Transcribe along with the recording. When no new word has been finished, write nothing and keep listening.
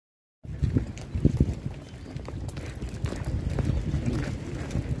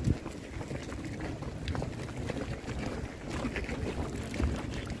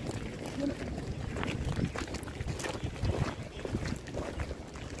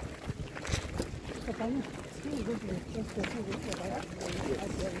So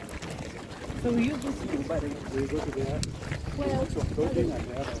we use this too, but we go to the well, floating and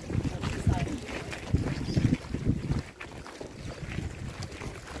the other side.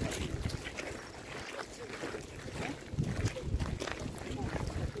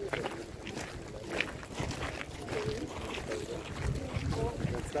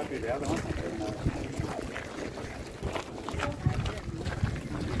 Let's start with the other one.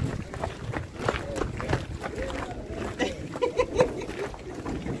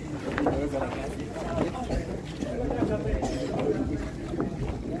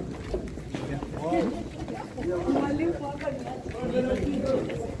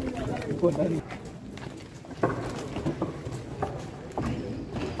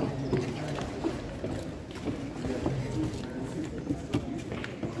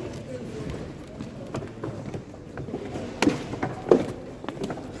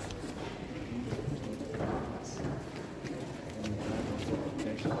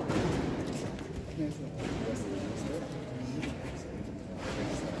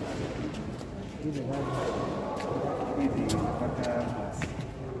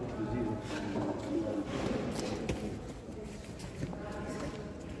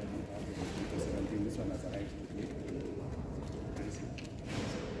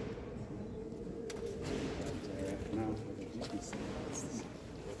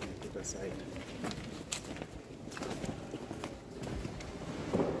 Side.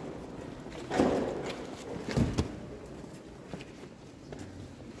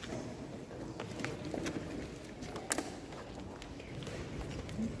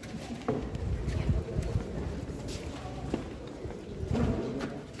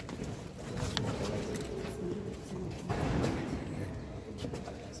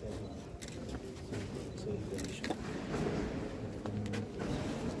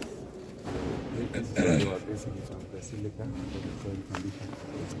 Basically from Basilica, for the soil condition.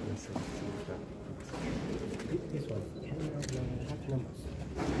 This one, can you have numbers?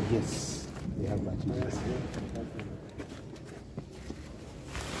 Yes, they have batch numbers.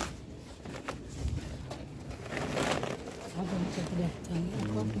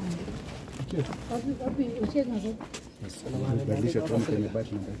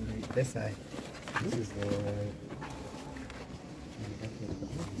 This side. This is the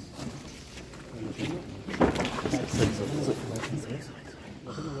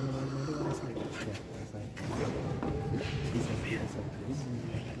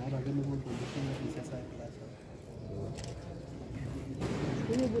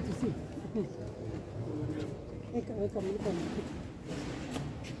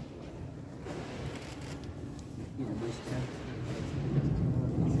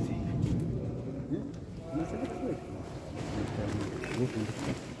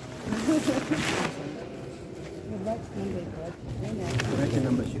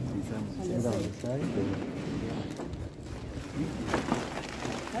number should be on the side.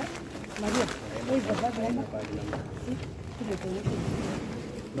 Maria, where is the bag number?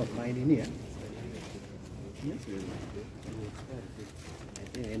 Not mine in here. Yes, I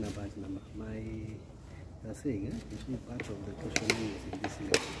think I know bag number. You're saying, you see part of the questioning is in this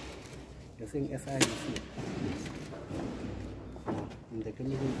here. You're saying SI is here. In the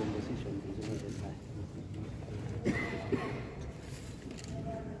chemical composition, there is no SI.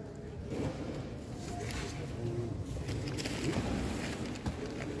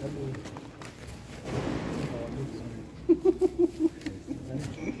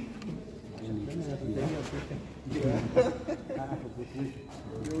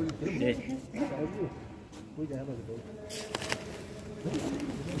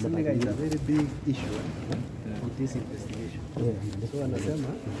 Something is a very big issue with this investigation. So,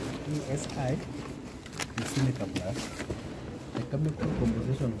 anasema ESI is silica plus the chemical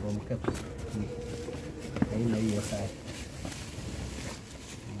composition from caps. Aina ESI.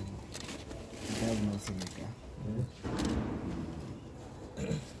 No silica.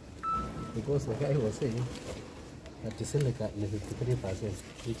 Because the guy was saying that the silica is 53%,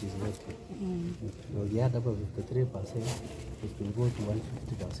 which is not true. Well, the other 53%, it will go to 150%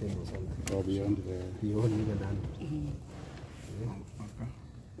 or something. Or beyond the... Beyond even 100.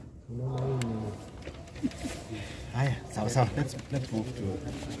 So let's move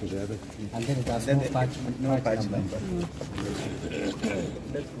to the other. And then it has no patch number.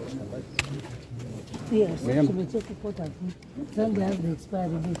 Let's go to patch. Yes, to be checked important. Then they have the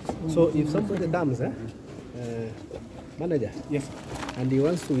expiry date. So if somebody dumps, manager, yes, and he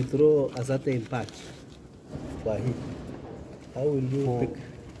wants to withdraw a certain patch for him, how will you pick?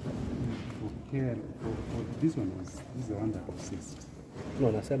 Okay, for this one, this is the one that persists.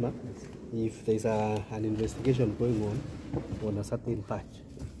 No, nasema if there's an investigation going on a certain patch,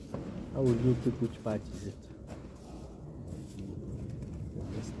 how will you pick which patch is it?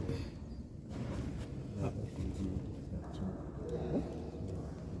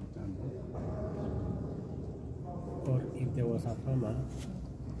 Or if there was a farmer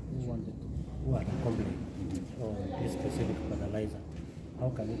who had a complaint on this specific fertilizer, how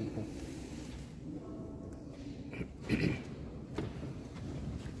can we report?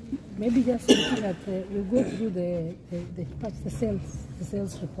 Maybe just looking at you go through the patch, the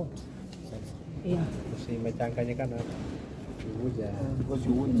sales report. Yeah. Because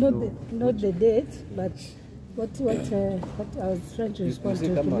you want Not the date, but what I was trying to respond to.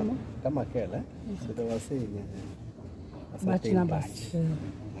 Kama Kela, so they were saying a Batch certain numbers. batch.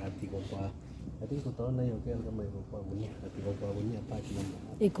 I think utaona hiyo Kela kama iko kwa gunia, kwa gunia batch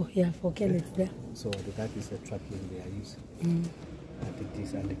number. Eco here for Ken, it's there. So that is the tracking they are using.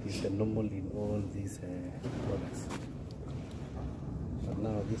 And it is the normal in all these products. But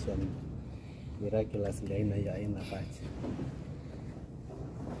now this one, miraculously, in a batch.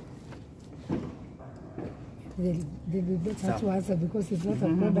 They will better to answer because it's not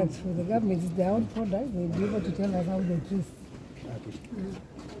a product for the government, it's their own product. They'll be able to tell us how they treat.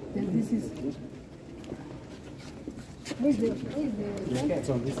 And this is. Where's the It's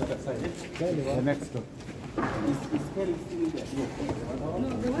on this other side. The next door. Is Kelly still there? No,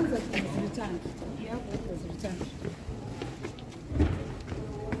 the ones that was returned. Yeah, what was returned.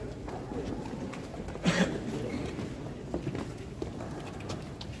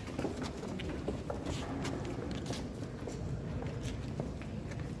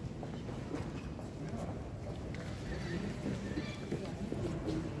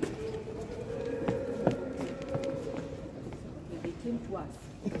 They came to us.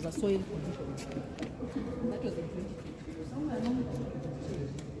 It was a soil condition. That was in 2022. Somewhere along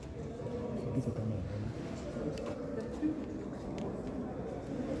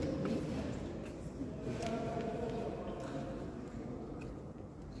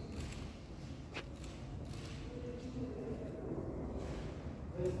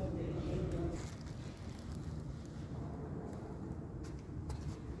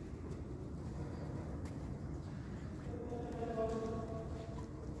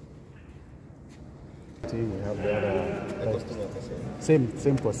We have the other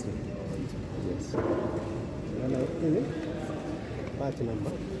same posting. Yes. Batch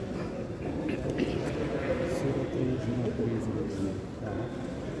number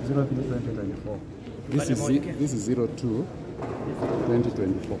 03/2024. This is 02/2024.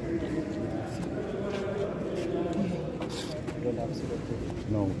 Don't have 02.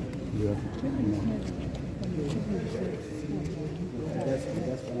 No, yeah, no.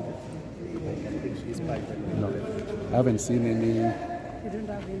 That's one. I think she's fine. No, I haven't seen any You don't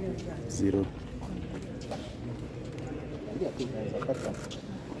have any of that. zero.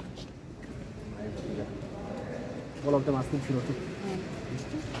 All of them are still 02.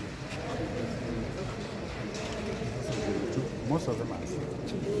 Most of them are.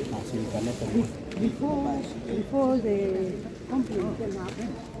 So you cannot Before the complaint came up,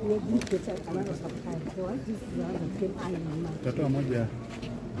 we did get a lot of supply. So once this is the one that came iron now. Tatoa moja.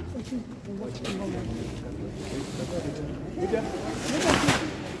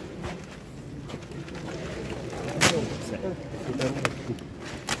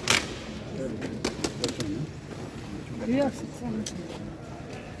 Do you have 600?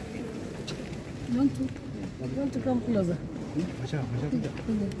 You want to come closer?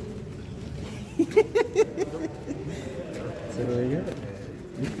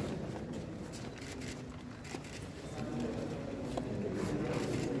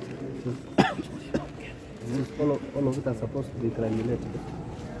 all of it are supposed to be granulated.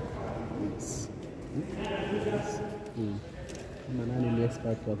 Yes. Manani ni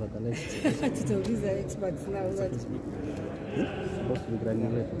expert kwa fertilizer. Tutauliza experts now. Supposed to be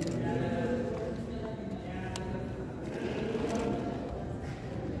granulated.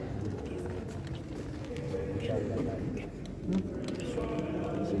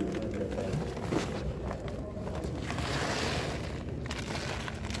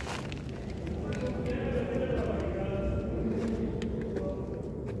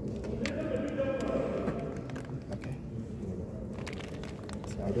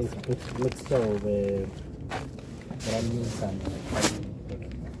 I think mixture of granules and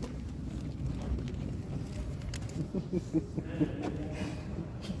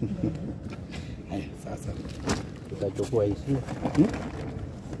haya sasa tutachukua hizi.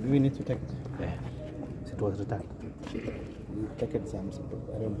 Do we need to take it? Yeah. It was returned. Take it some. I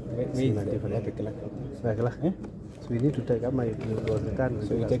don't know. Where is the different? So We need to take, ama it was the can.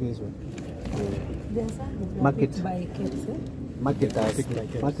 So you take this one. There's some Market. by kids, eh? Market as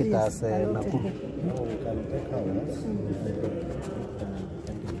Yes, I will take Nakuru. it. No, we can take ours.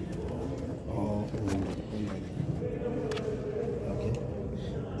 Oh. Okay.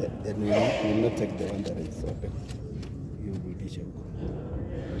 Then we will not take the one that is open. You will be sure.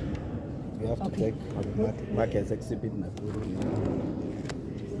 You have to Okay. take mark as exhibit Nakuru.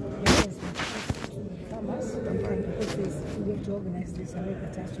 Yes, farmers, we can put this, we have to organize this and make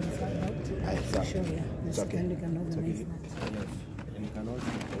attachments out. Sure, yeah. It's This okay. can, we can organize that. And you can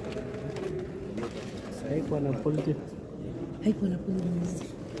also Haikuwa na quality. Haikuwa na police.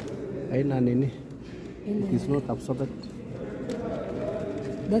 Haina nini? It is not absorbed.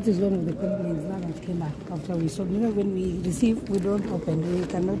 That is one of the complaints now that came out after we sold. You know, when we receive, we don't open. We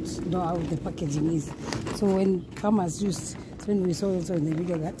cannot know how the packaging is. So when farmers used, when we saw also in the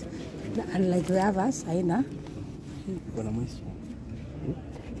video that, unlike the others, Aina, Kuna moisture.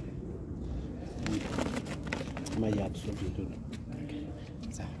 Maji absorb tu.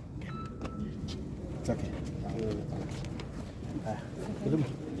 Sawa. It's okay. Karibu.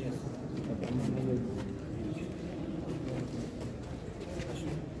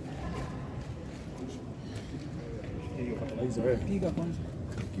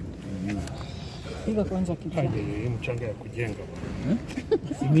 piga kwanza kichwa. hii mchanga ya kujenga.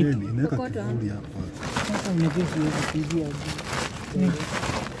 Inaweka kivuli hapa. Sasa unajua siwezi kupigia.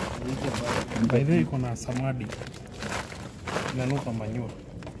 By the way iko na samadi. Inanuka manure.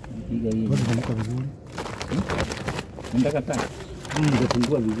 Bado kunuka vizuri. Nataka tani.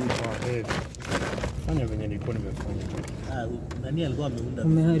 Ningefungua vizuri. Fanya venye nilikuwa nimefanya. Nani alikuwa ameunda?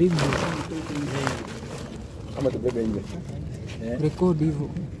 Umeharibu. Kama tubebe nje. Record hivyo.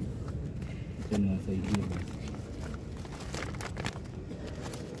 Tena wasaidia.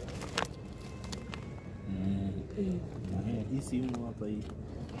 Hii simu hapa hii.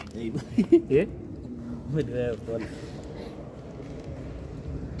 Eh? Umeelewa pole.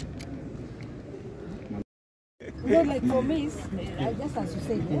 No, like for maize, just as you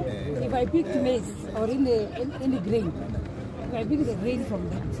said, if I pick maize or any grain, if I pick the grain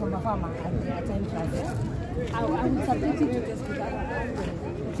from a farmer at time class, I will submit it to test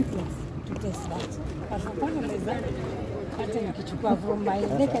to test that. But for fertilizer, from my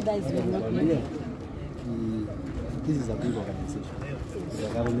decades will not be. This is a big organization. It's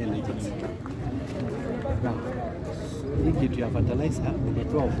a government agency. Now, hii kitu ya fertilizer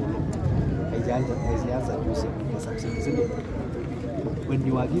umepewa follow. Haijaanza juzi ya subsidy. When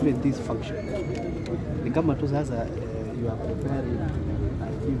you are given this function, ni kama tu sasa you are preparing, I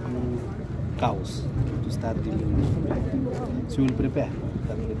give you cows to start dealing with. So you will prepare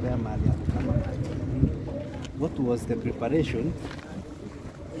mahali hapo kama. What was the preparation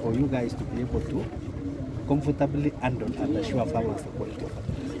for you guys to be able to comfortably handle and assure farmers the quality of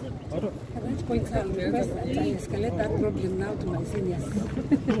fertilizer? At that point, I escalate that problem now to my seniors.